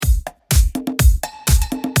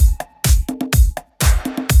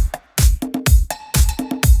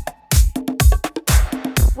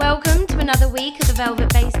another week of the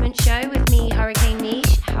Velvet Basement Show with me, Hurricane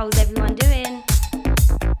Niche. How's everyone doing?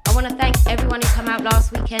 I want to thank everyone who came out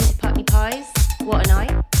last weekend to Putney Pies. What a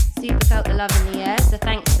night. Super felt the love in the air, so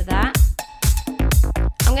thanks for that.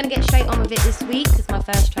 I'm going to get straight on with it this week because my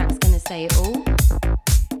first track's going to say it all.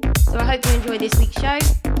 So I hope you enjoy this week's show.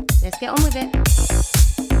 Let's get on with it.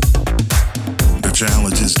 The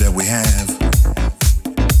challenges that we have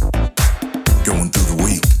going through the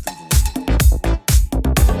week.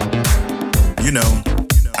 You know,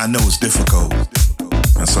 I know it's difficult,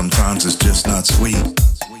 and sometimes it's just not sweet.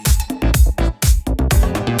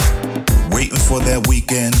 Waiting for that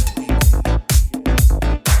weekend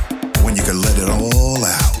when you can let it all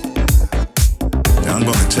out. Now I'm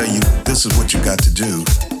gonna tell you, this is what you got to do.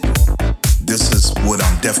 This is what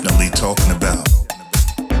I'm definitely talking about.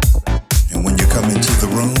 And when you come into the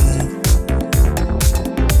room,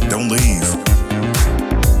 don't leave.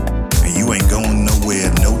 And you ain't going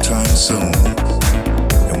nowhere no time soon.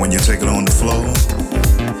 And when you take it on the floor,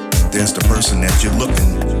 there's the person that you're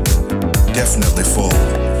looking definitely for.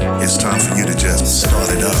 It's time for you to just start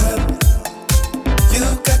it up.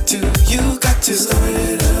 You got to start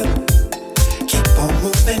it up. Keep on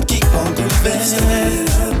moving, keep on grooving. Start it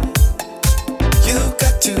up.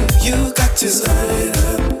 You got to start it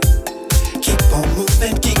up. Keep on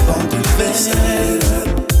moving, keep on grooving. Start it up.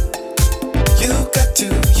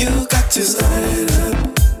 You got to start it up.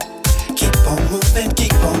 Keep on moving,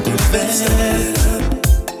 keep on grooving. Start it up.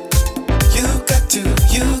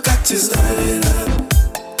 You got to start it up.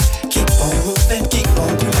 Keep on moving, keep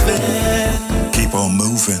on grooving. Keep on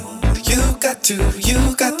moving. You got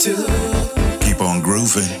to Keep on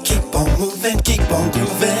grooving. keep on moving, keep on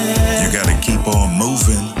grooving. You gotta keep on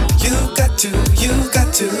moving. You got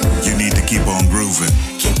to You need to keep on grooving.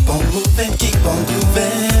 keep on moving, keep on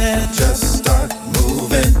grooving. Just start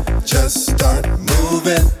moving, just start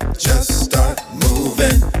moving, just start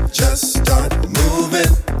moving, just start moving,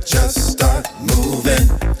 just start moving,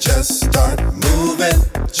 just start moving,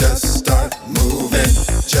 just start moving,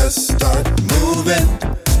 just start moving.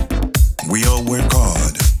 We all work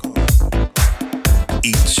hard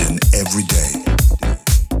each and every day.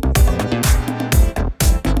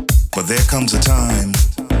 But there comes a time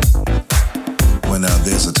when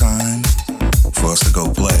there's a time for us to go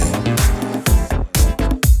play.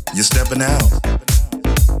 You're stepping out.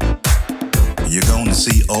 You're going to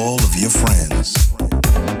see all of your friends.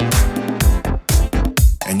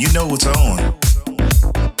 And you know what's on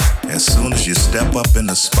as soon as you step up in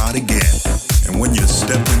the spot again. And when you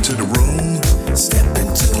step into the room,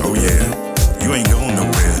 oh yeah, you ain't going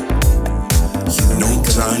nowhere. No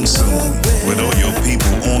time soon. With all your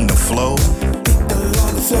people on the floor,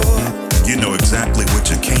 you know exactly what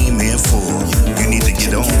you came here for. You need to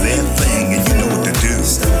get on that thing and you know what to do.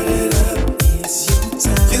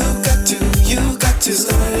 You got to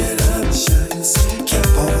start it up.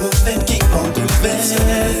 Keep on moving, keep on grooving.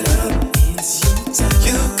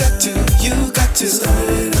 You got to start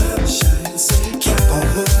it up. Keep on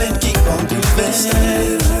moving, keep on grooving.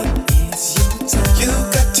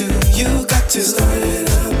 You got to start it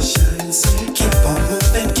up. Keep on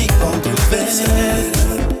moving, keep on grooving.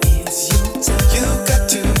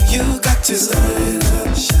 You got to start it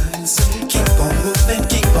up. Keep on moving,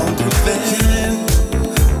 keep on grooving.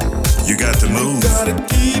 You got to move. You gotta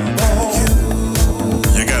keep on.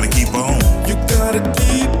 You gotta keep on. You gotta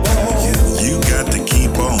keep on. You got to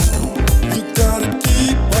keep on. You gotta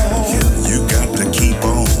keep on. You got to keep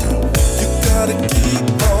on. You gotta keep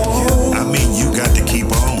on. I mean, you got to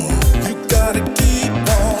keep on. You gotta keep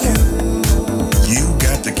on. You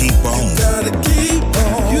got to keep on. You gotta keep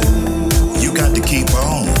on. You got to keep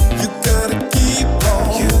on. You gotta keep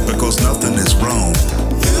on. Because nothing is wrong.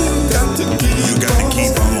 You got to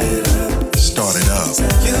keep on. Start it up.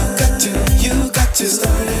 You got to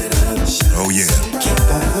start it up. Oh yeah. Keep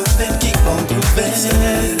on moving, keep on grooving.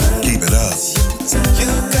 Keep it up.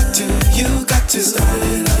 You got to start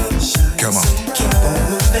it up. Come on. Keep on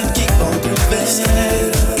moving, keep on grooving.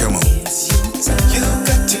 Come on. You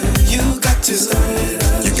got to start it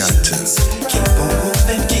up. You got to. Keep on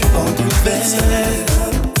moving, keep on grooving.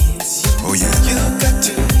 Oh yeah.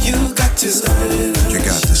 You got to start it up. You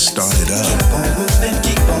got to start it up. Keep on moving,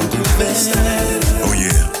 keep on grooving. Oh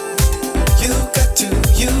yeah.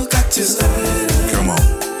 You got to start it up. Come on.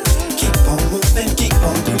 Keep on moving, keep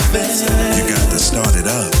on grooving. You got to start it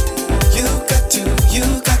up. You got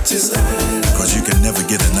to start it up. Cause you can never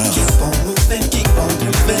get enough. Keep on moving, keep on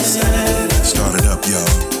grooving. Start it up, y'all.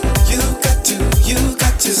 You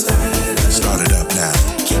got to start it up. Start it up now.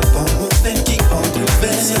 Keep on moving, keep on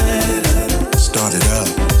grooving. Start it up.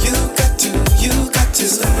 You got to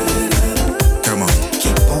start it up. Come on.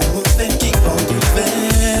 Keep on moving,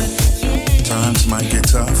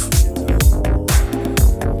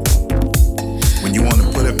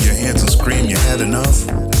 scream you had enough,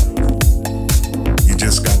 you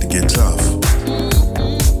just got to get tough.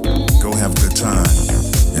 Go have a good time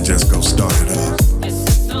and just go start it up.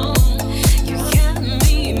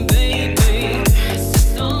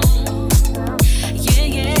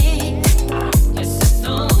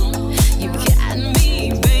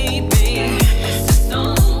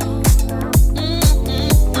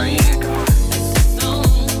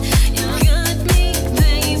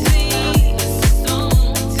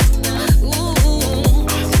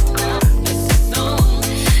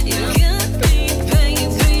 You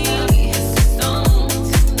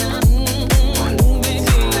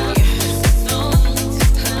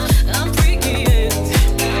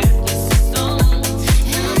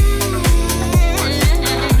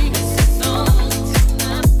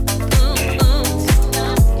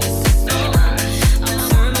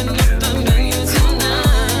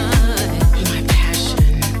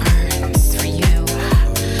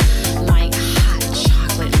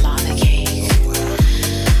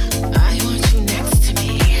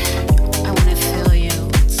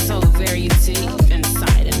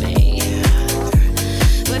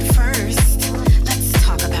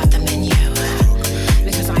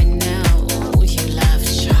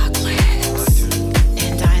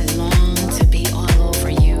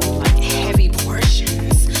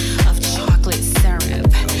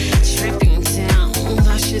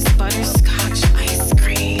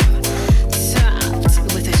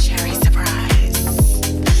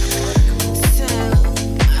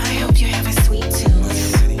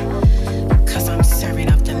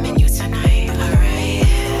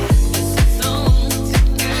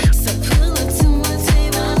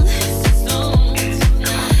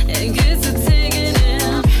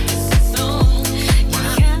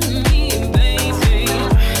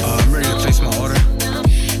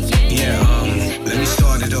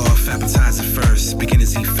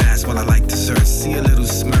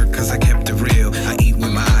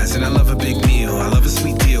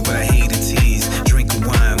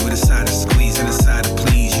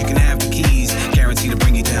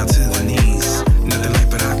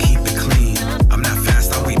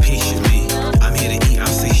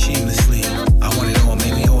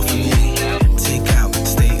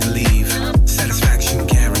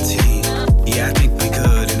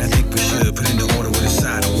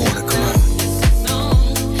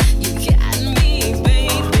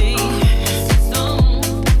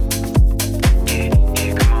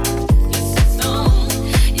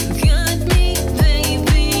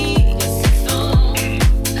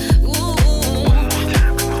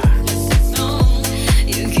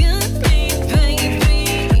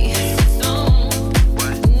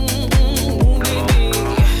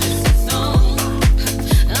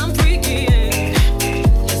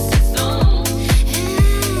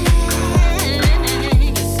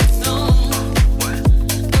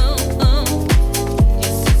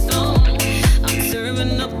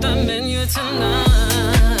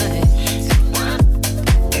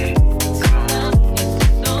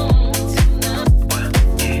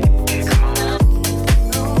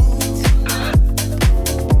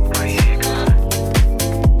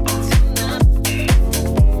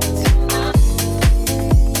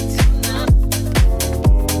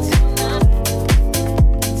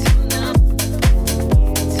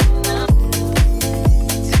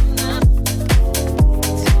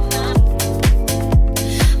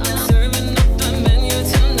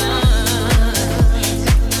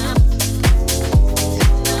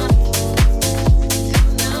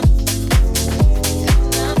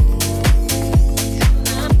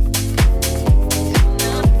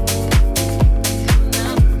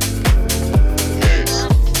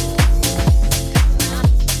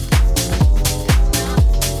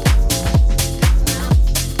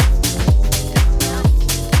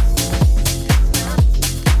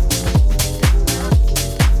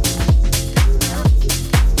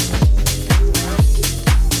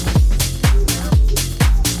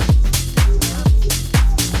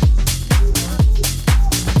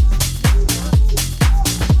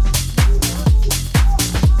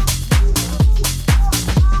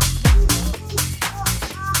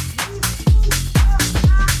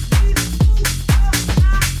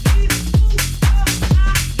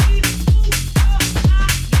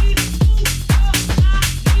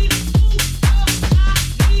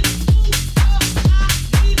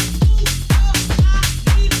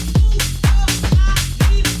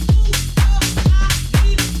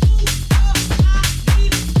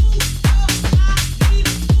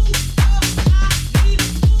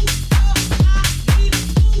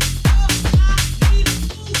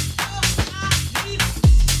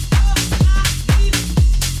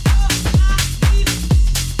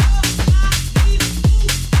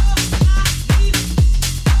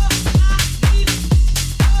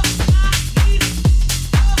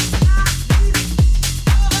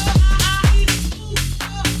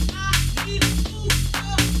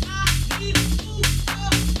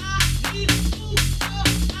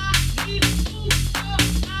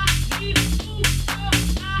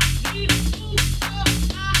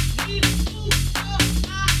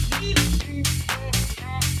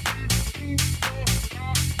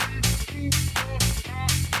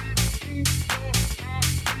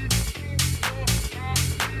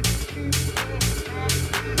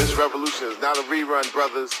not a rerun,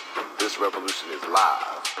 brothers. This revolution is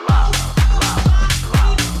live, live.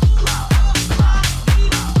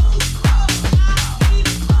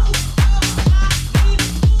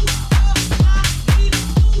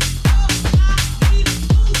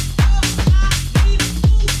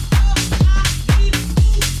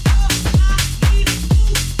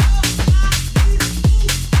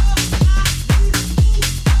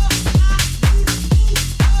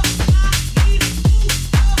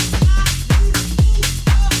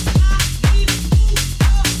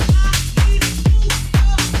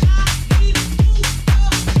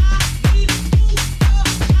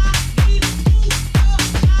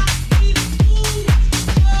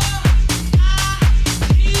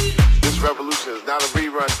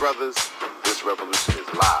 Brothers, this revolution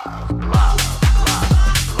is live, live.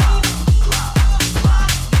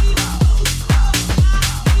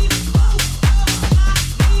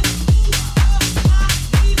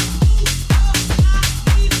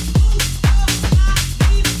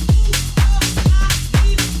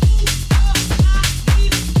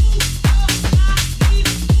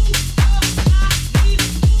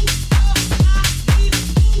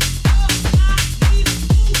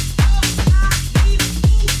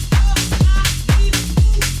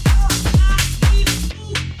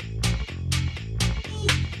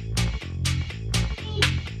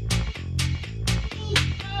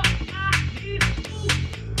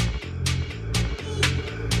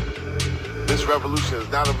 This revolution is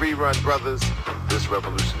not a rerun, brothers. This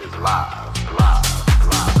revolution is live, live.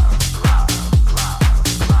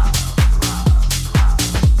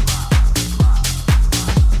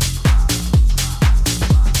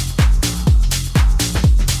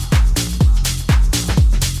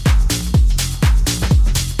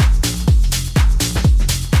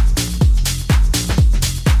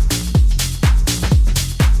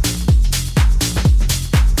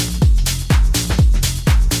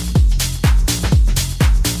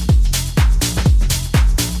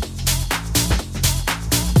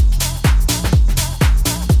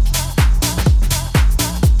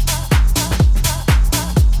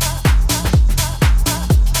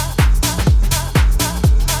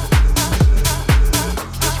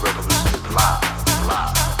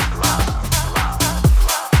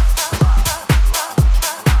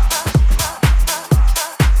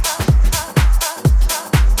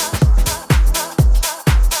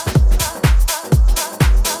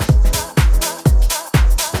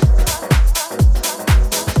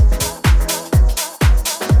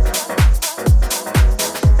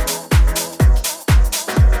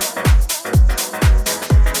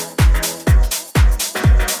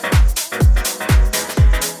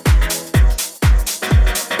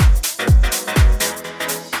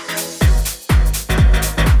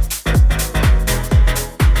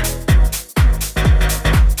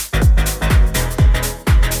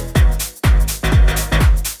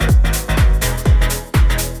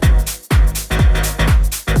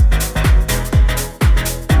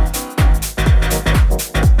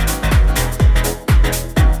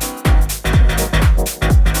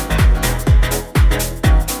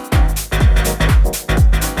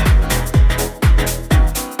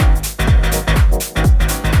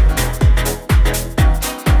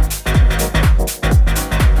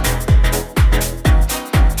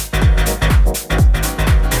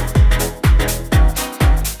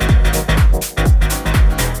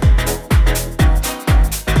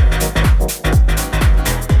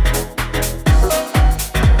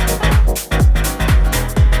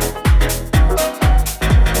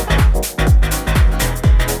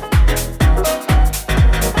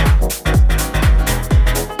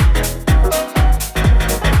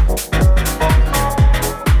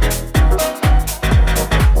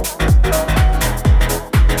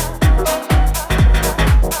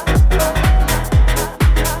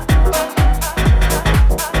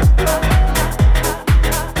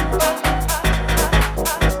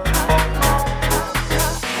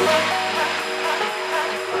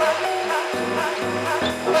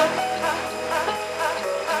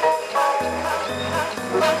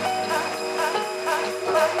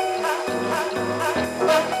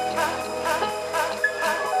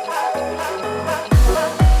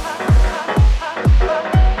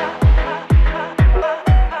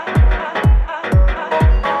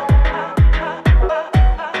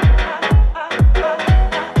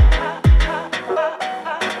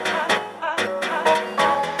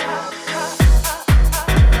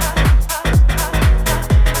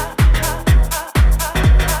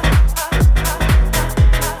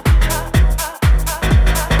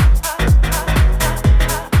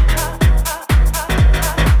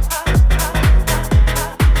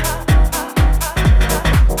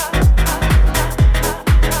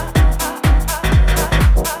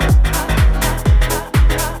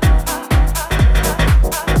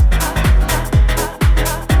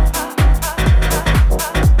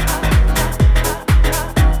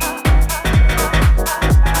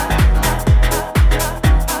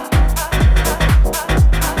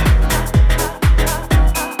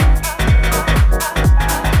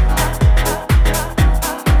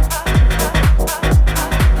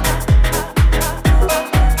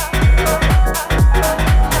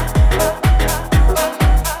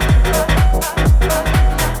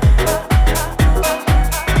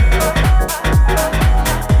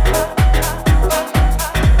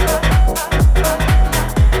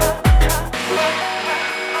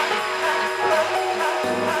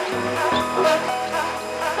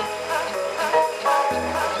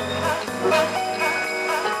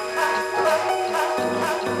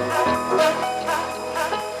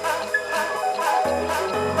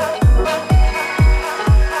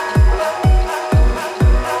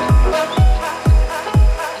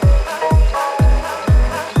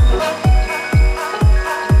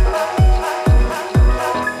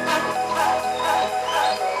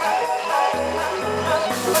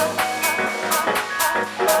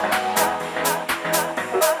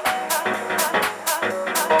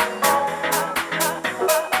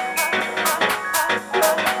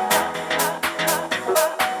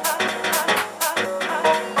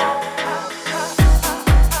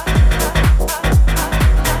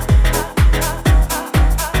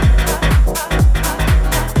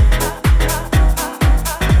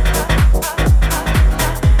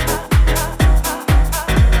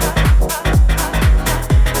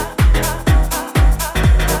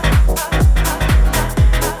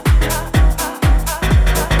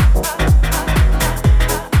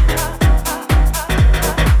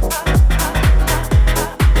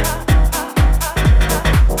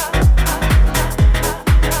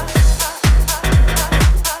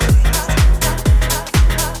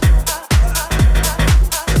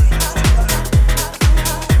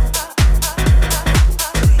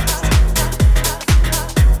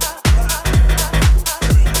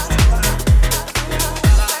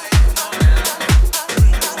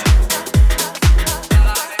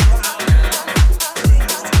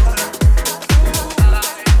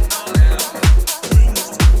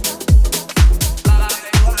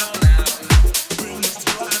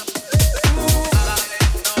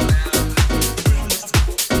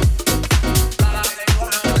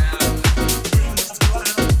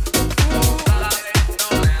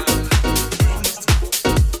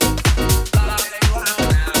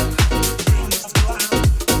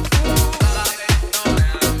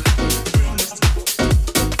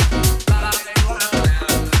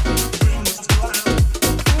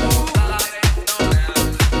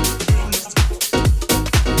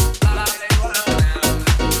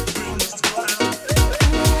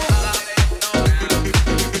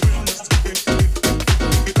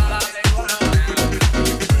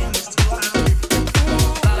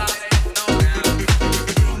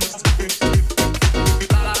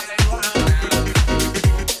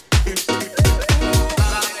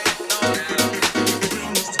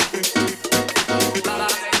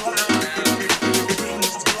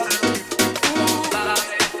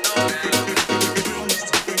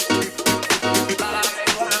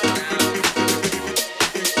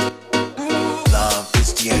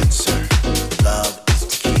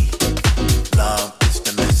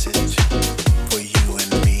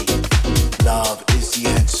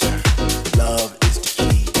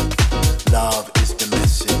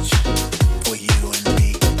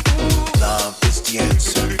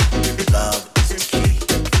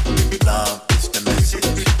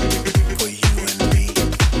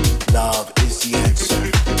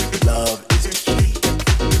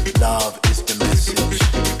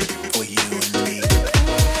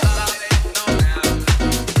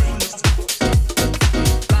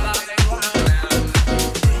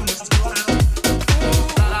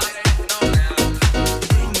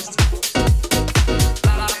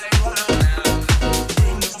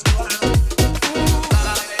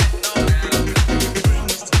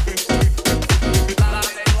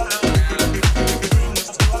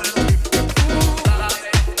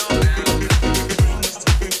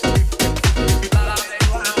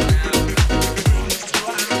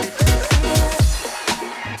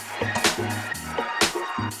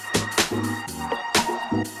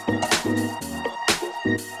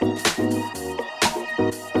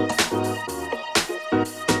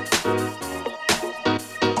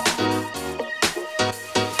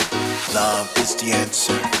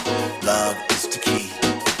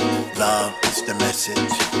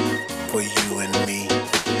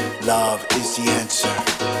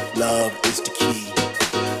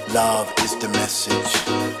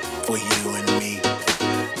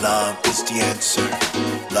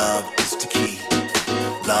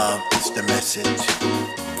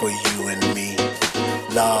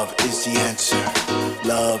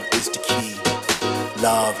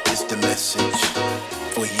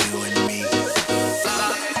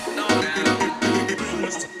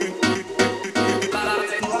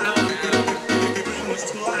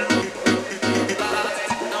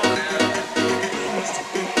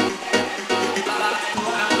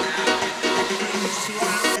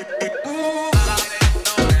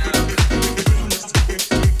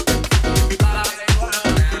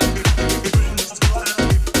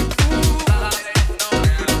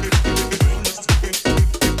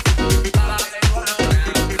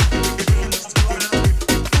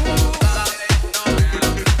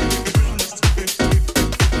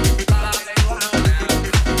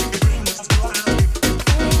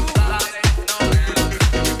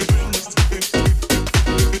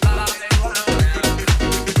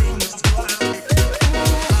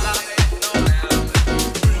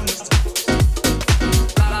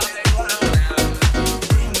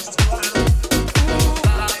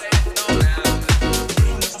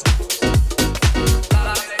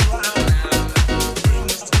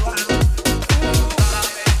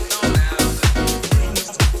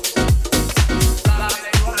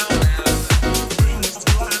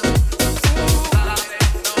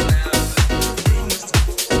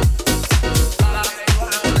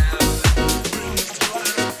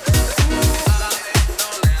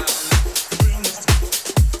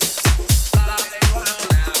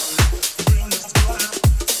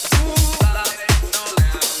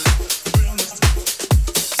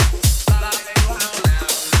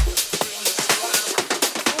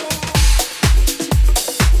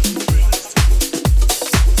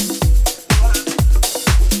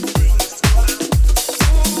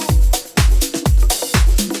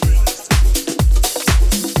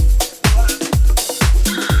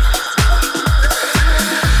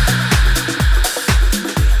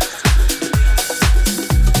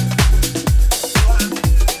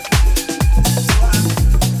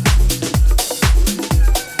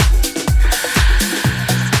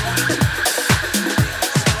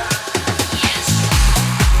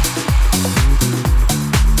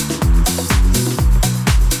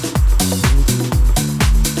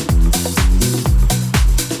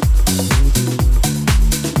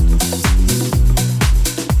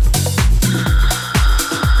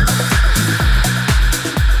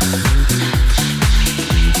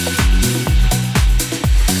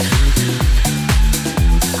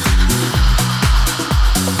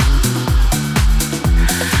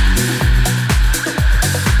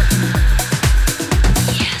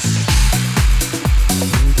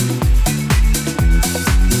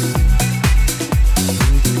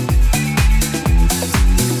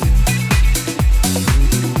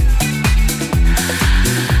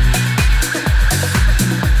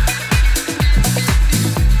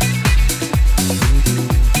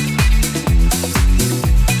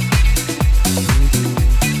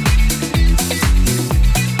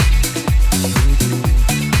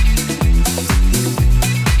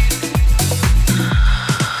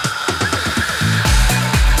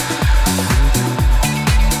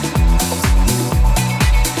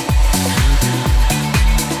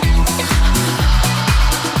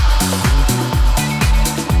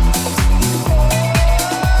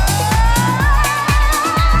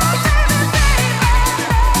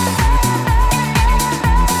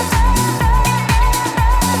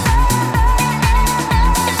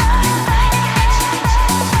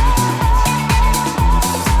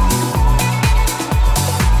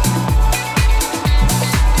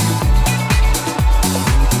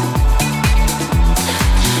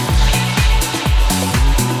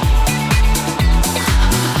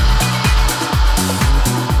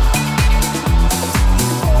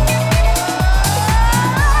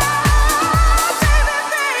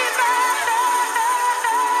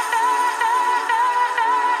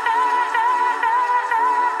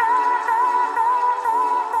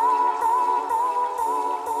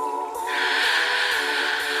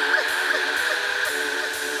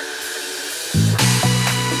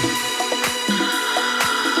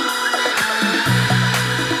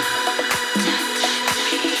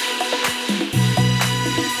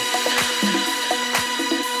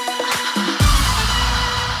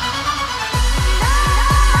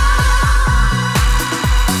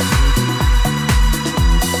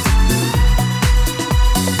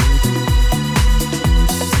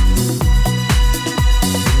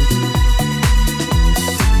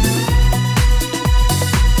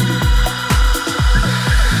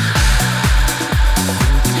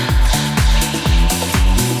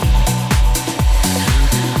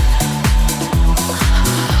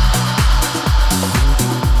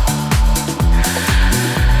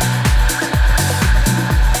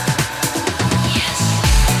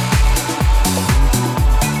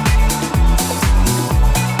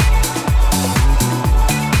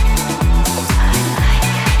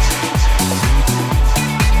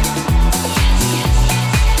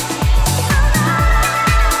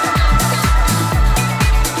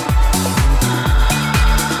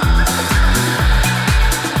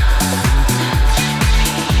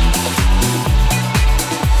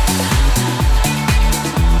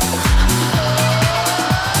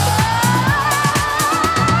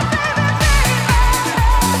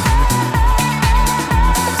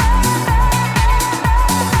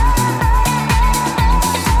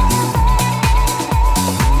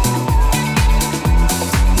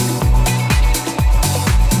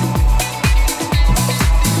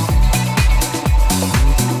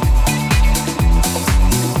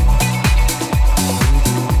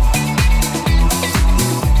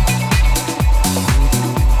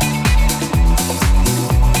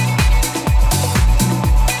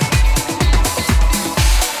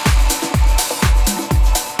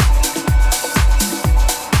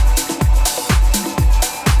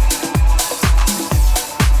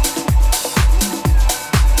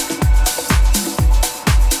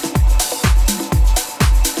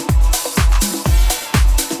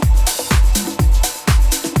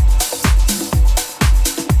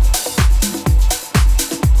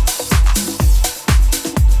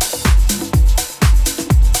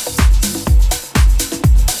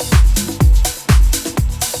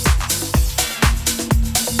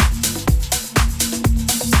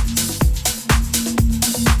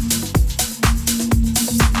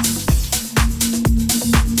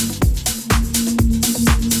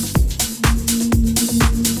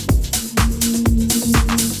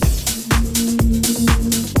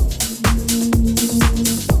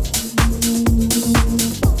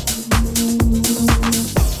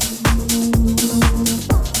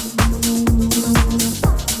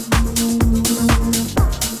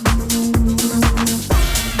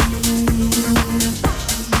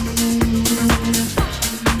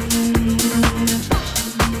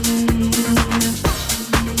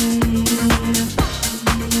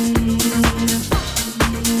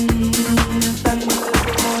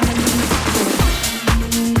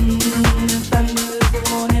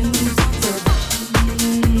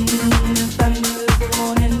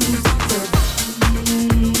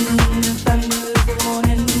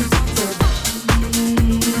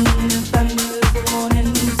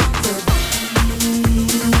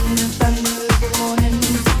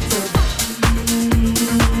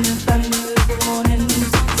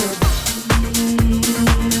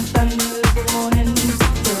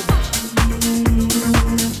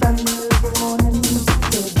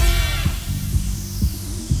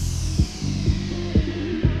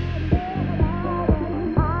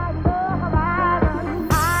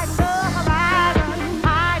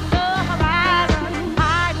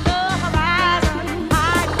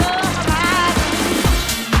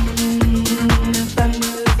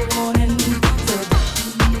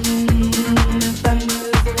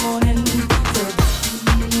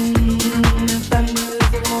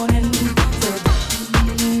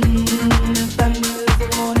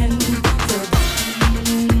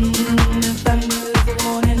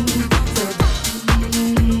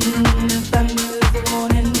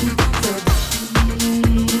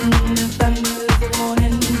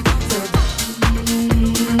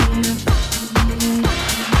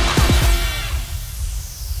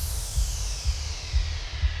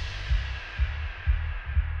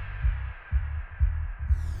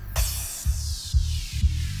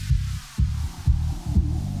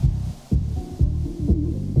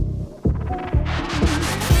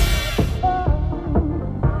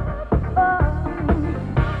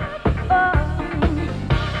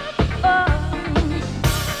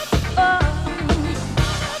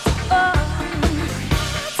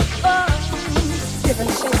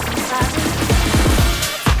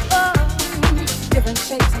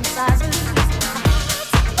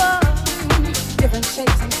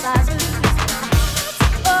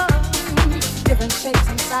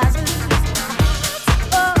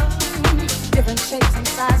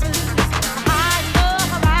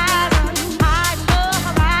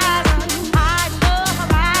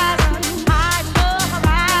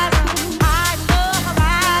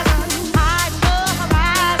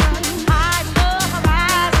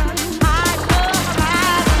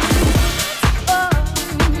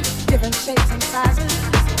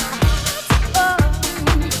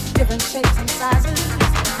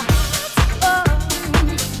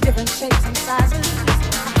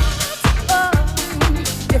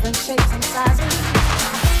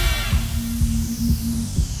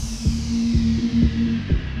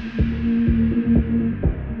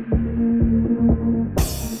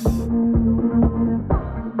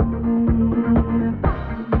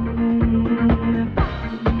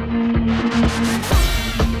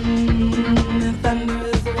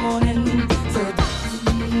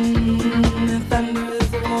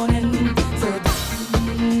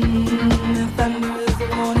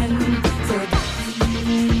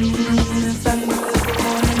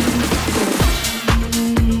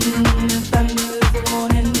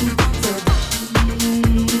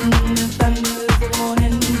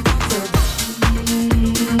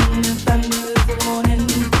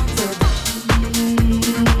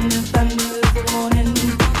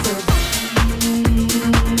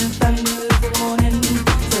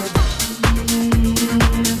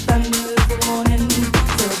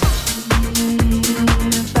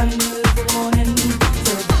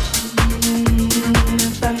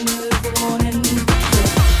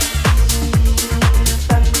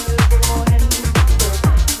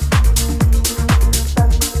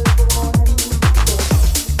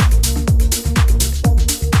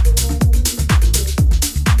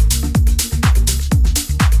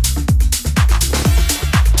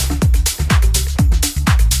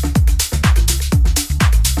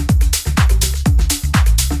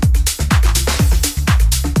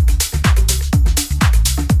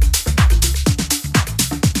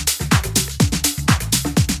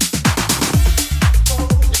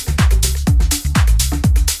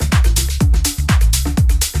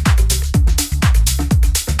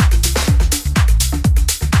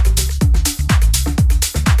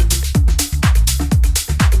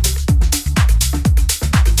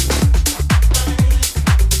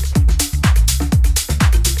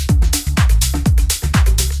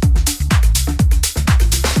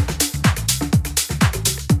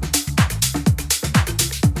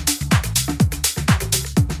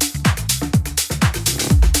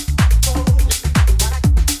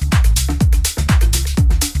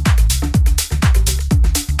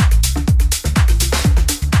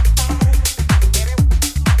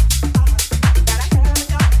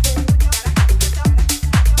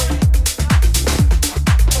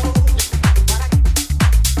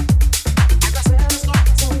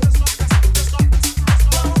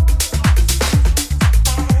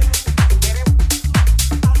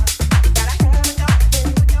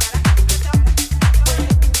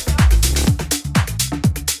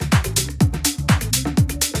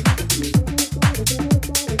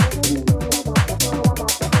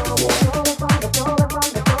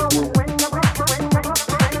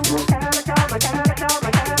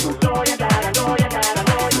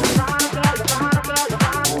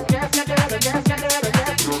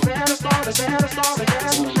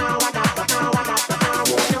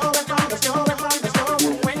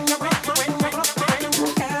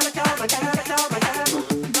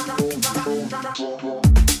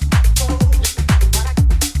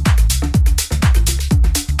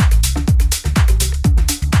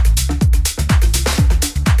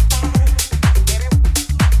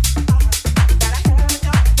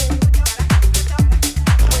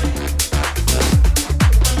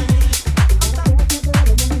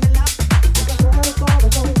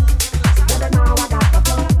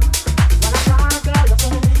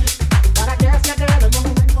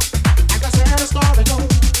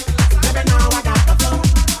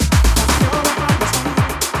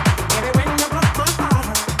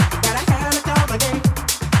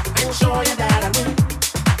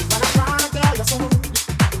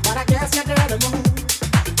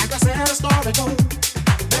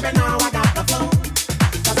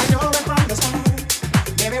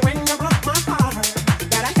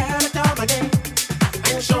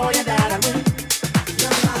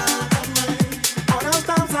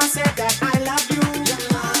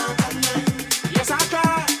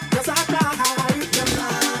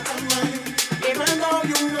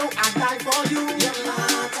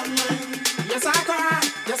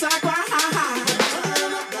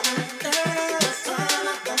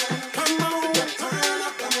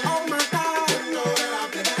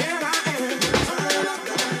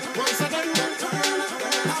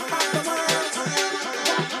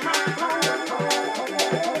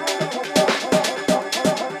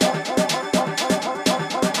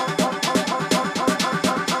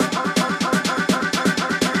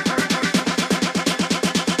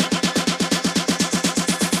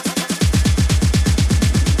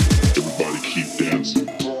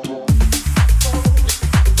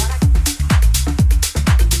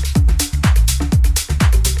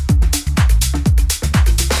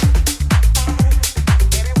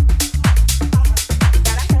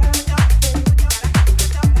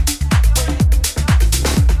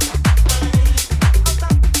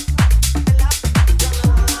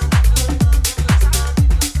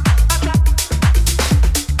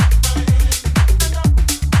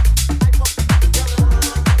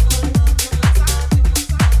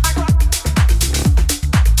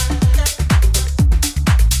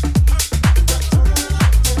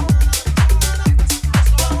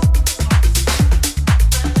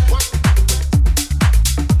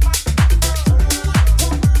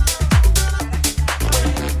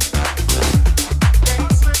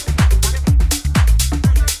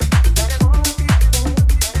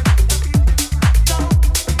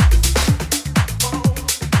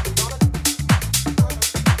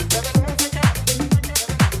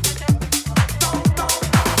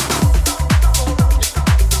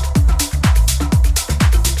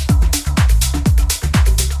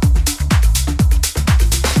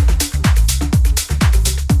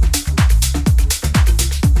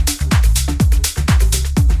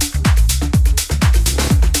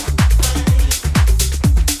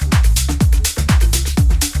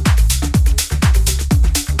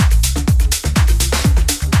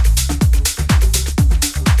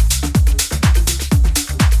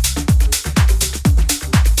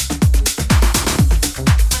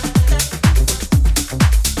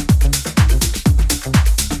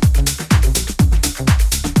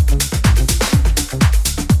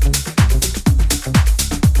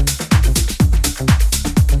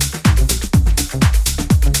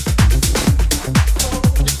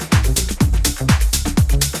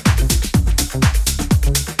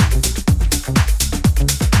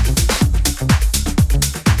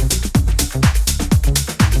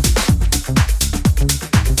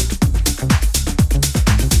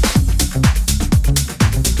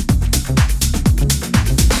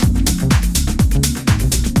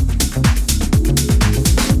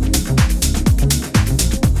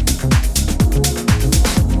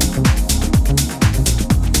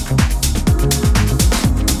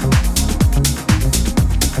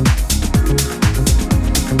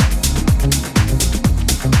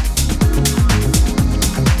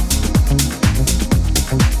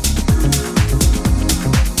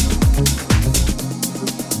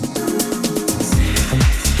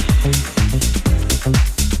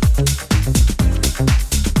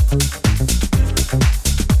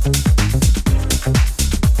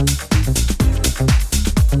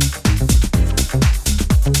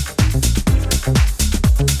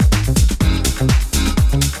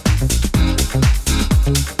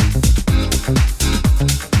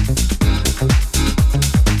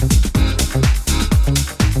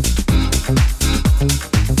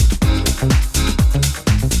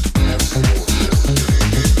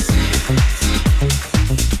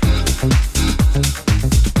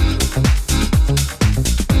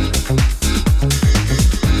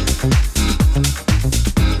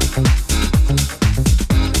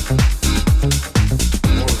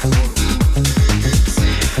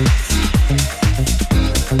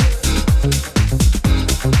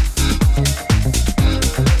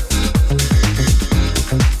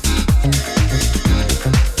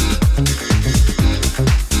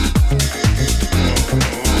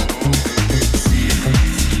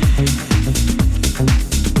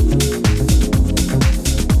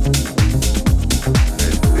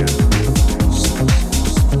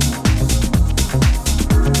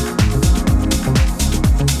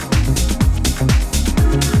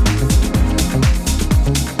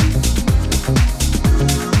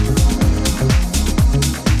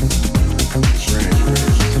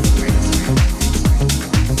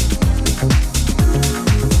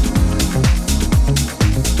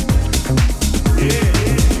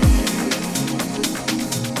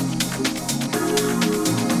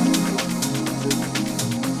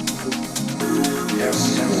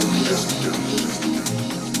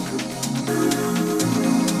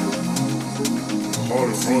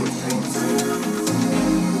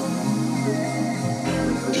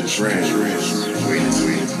 Just ran, wait.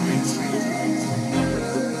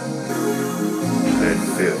 Let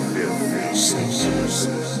feel.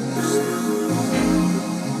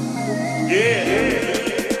 Yeah.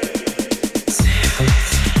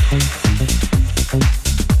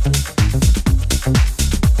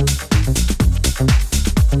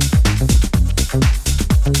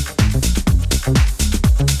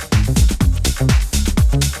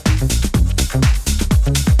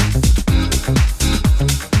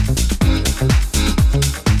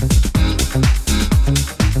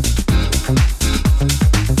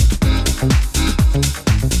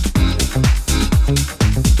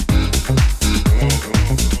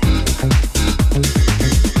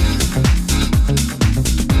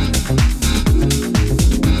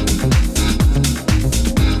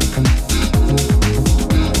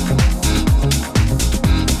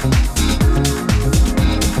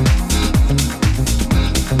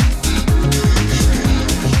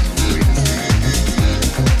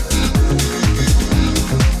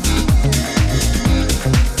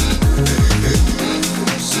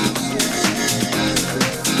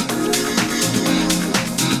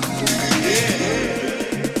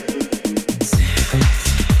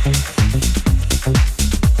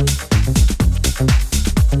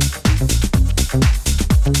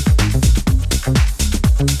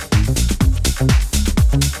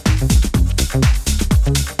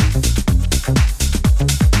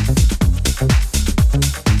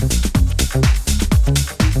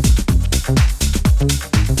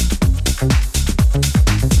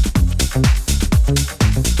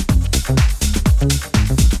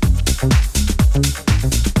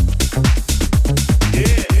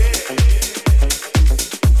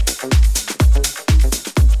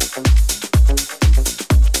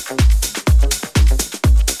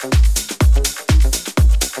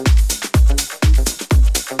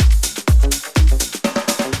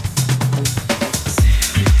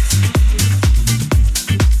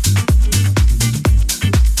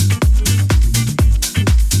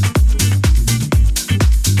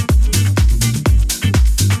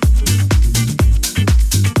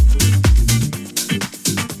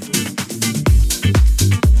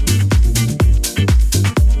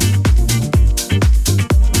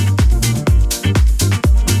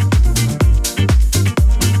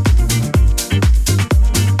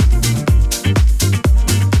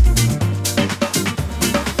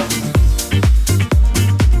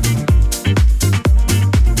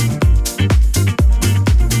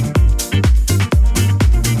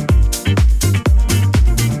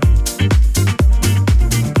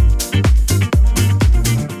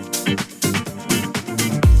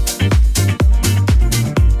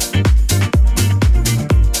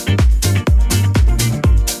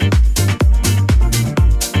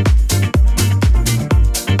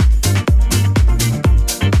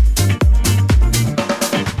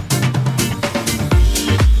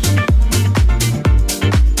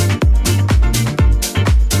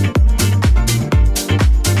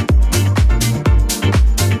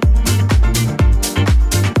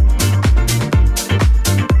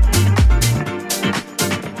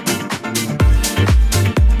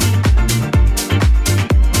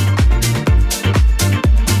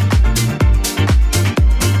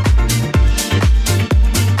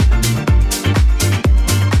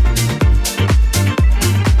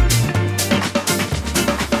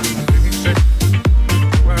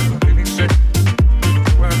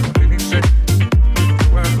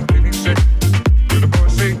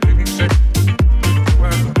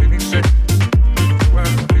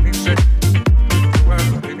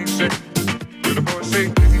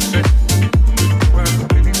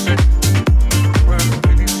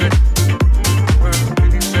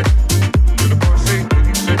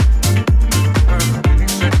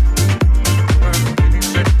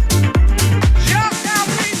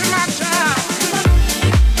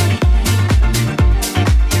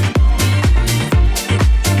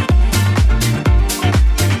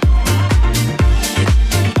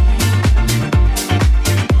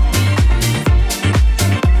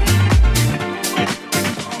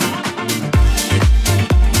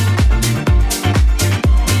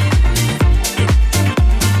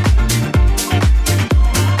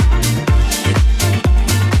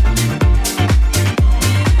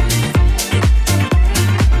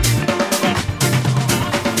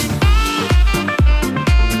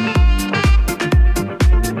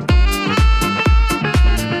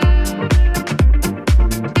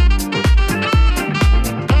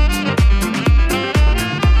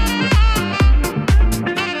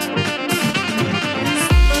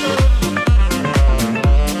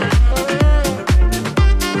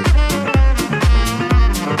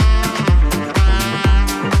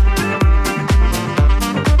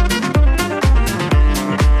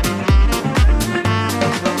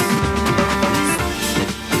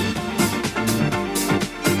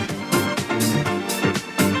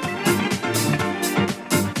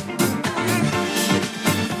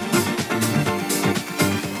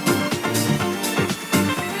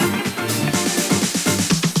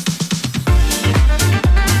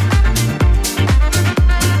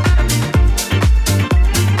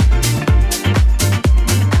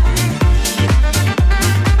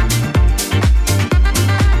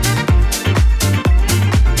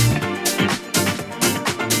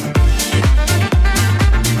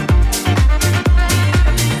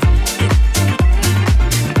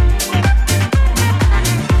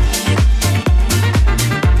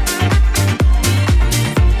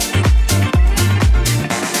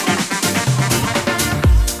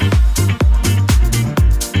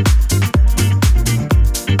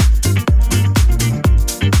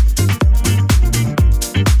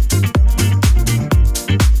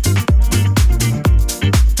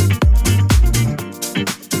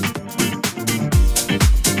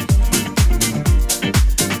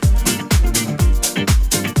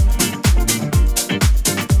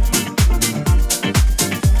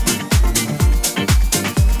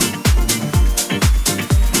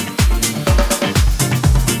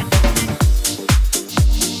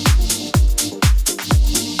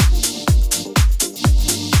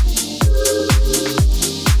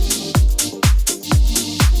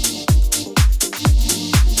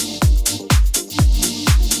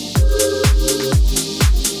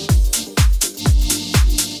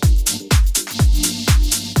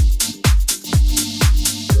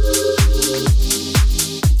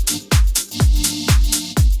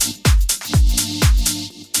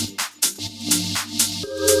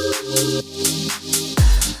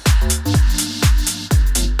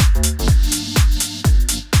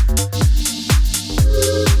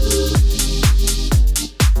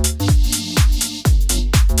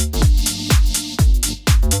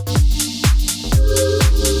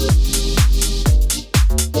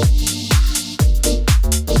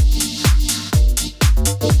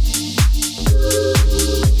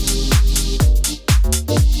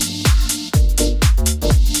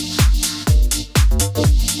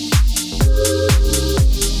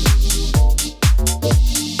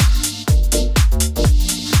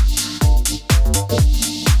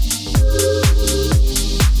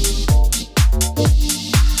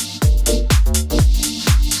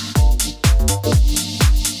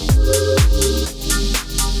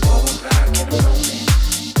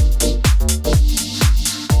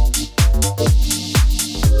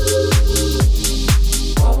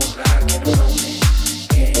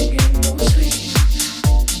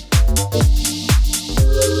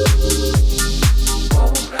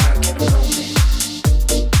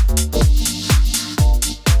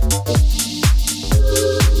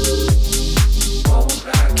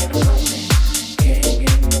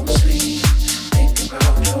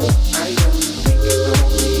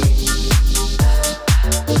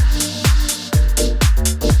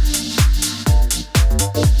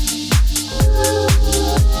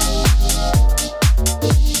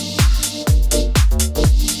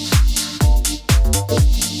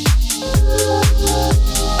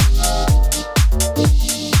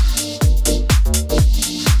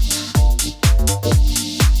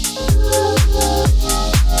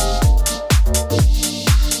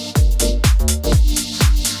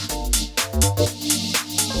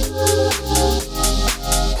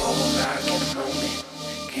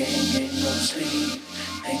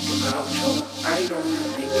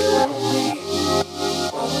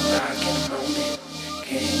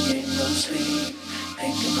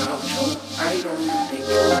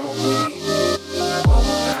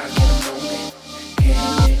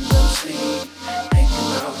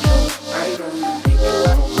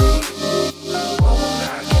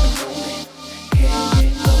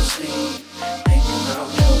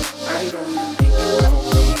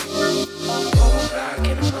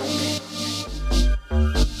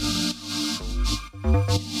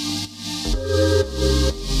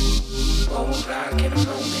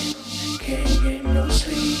 Can't get no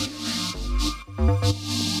sleep.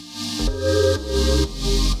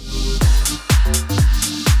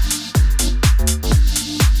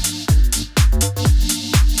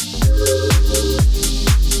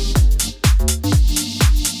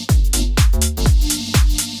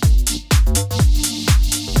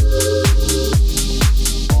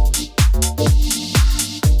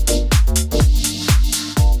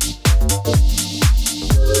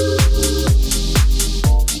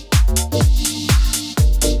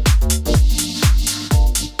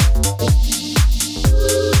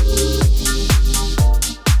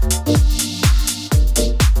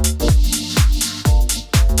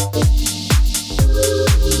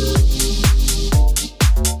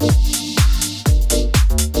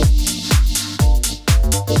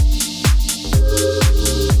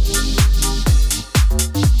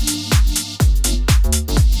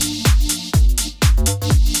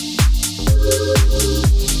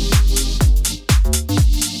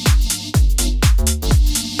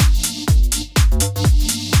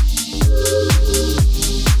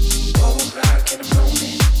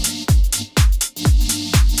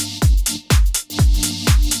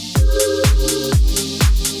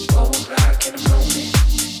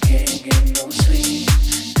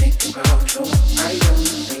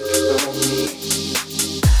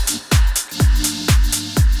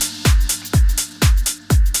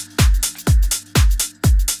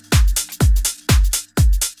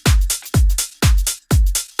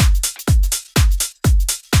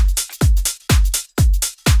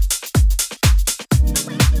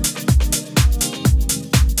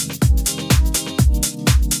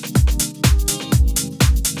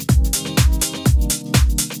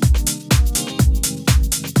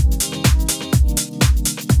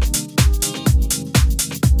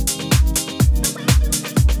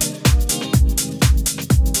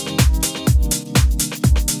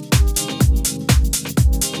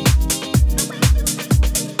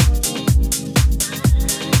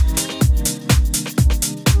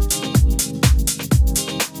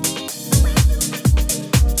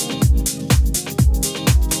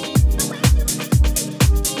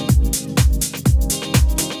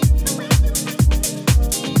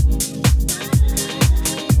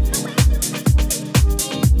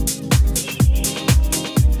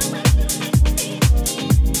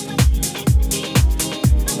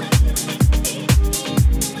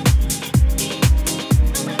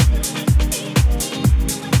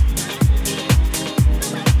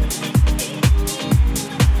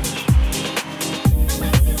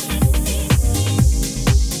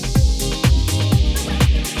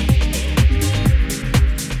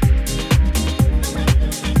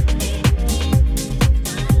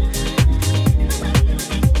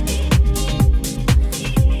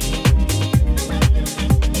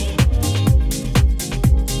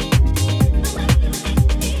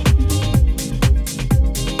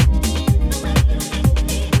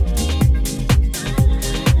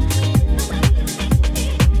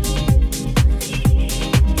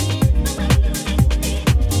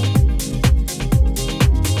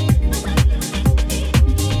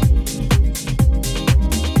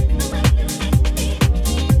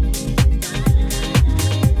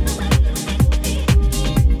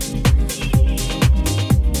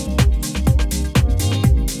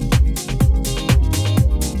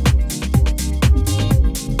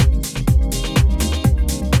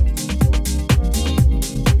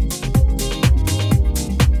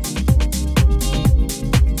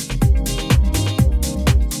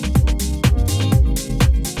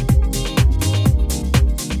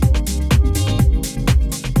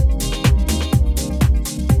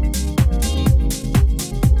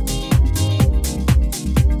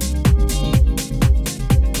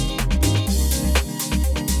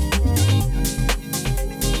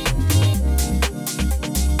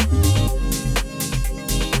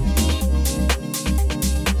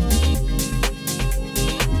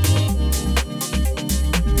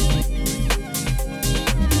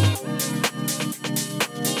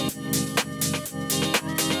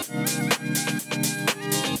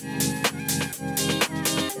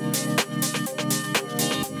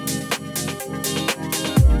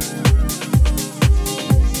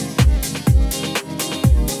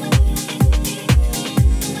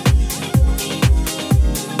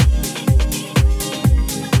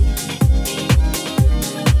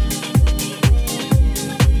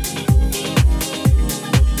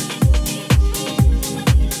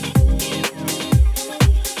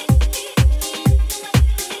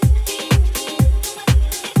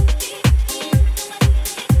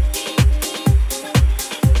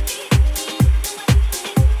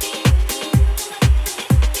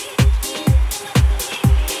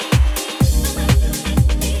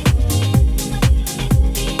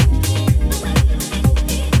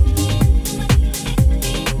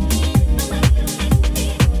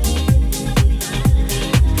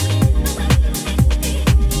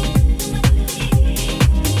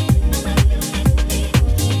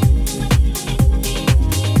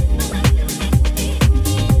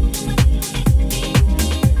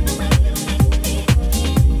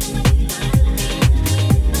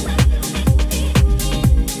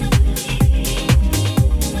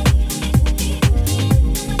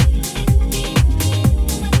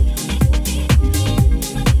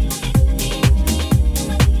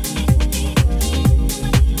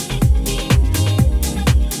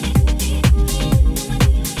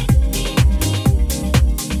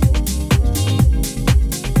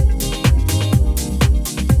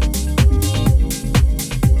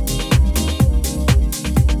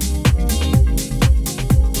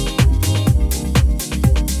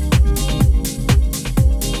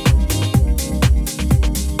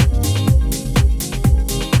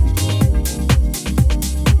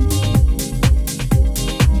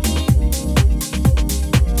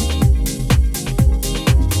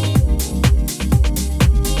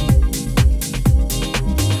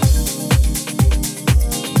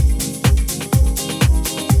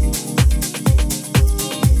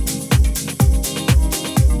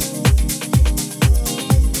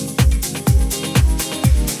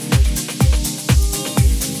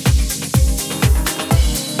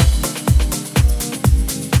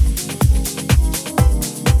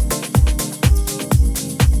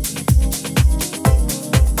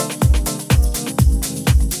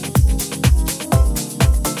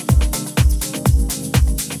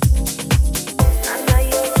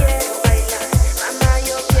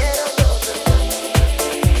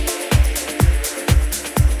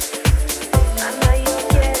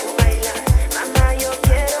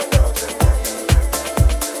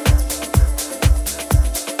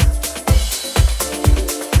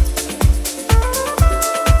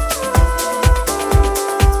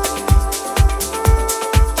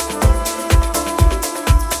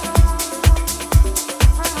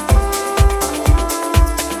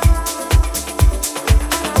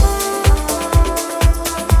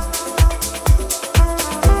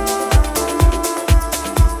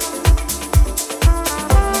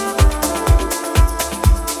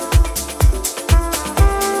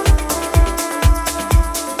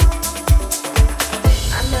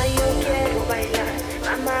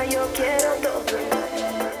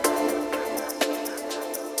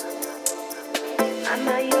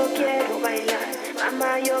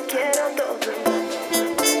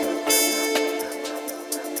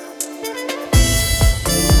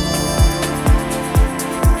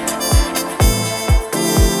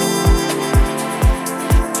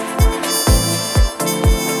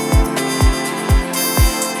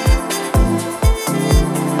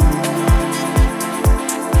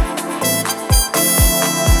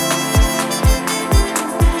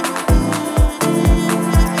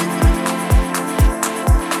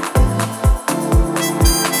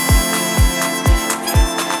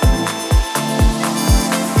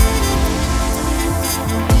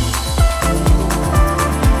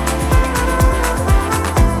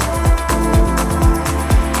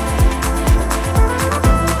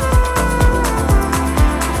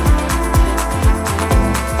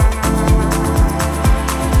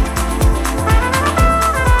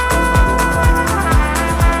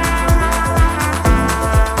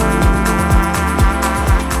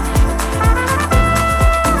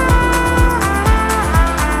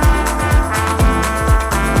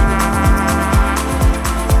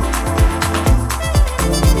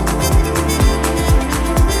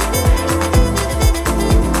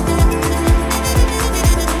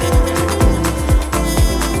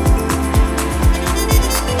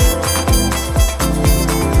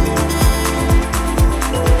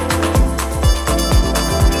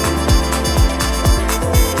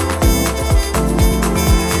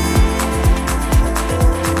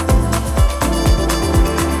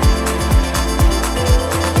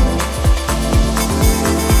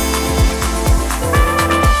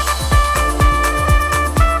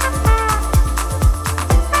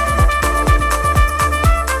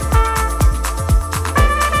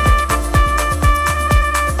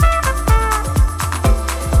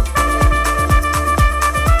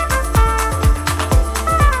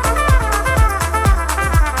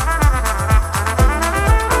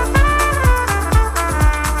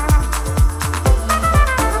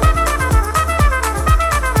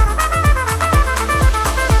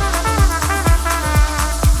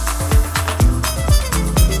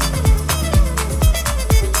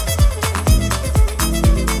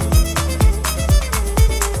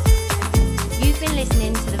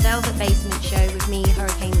 Velvet Basement Show with me,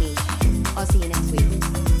 Hurricane Niche. I'll see you next week.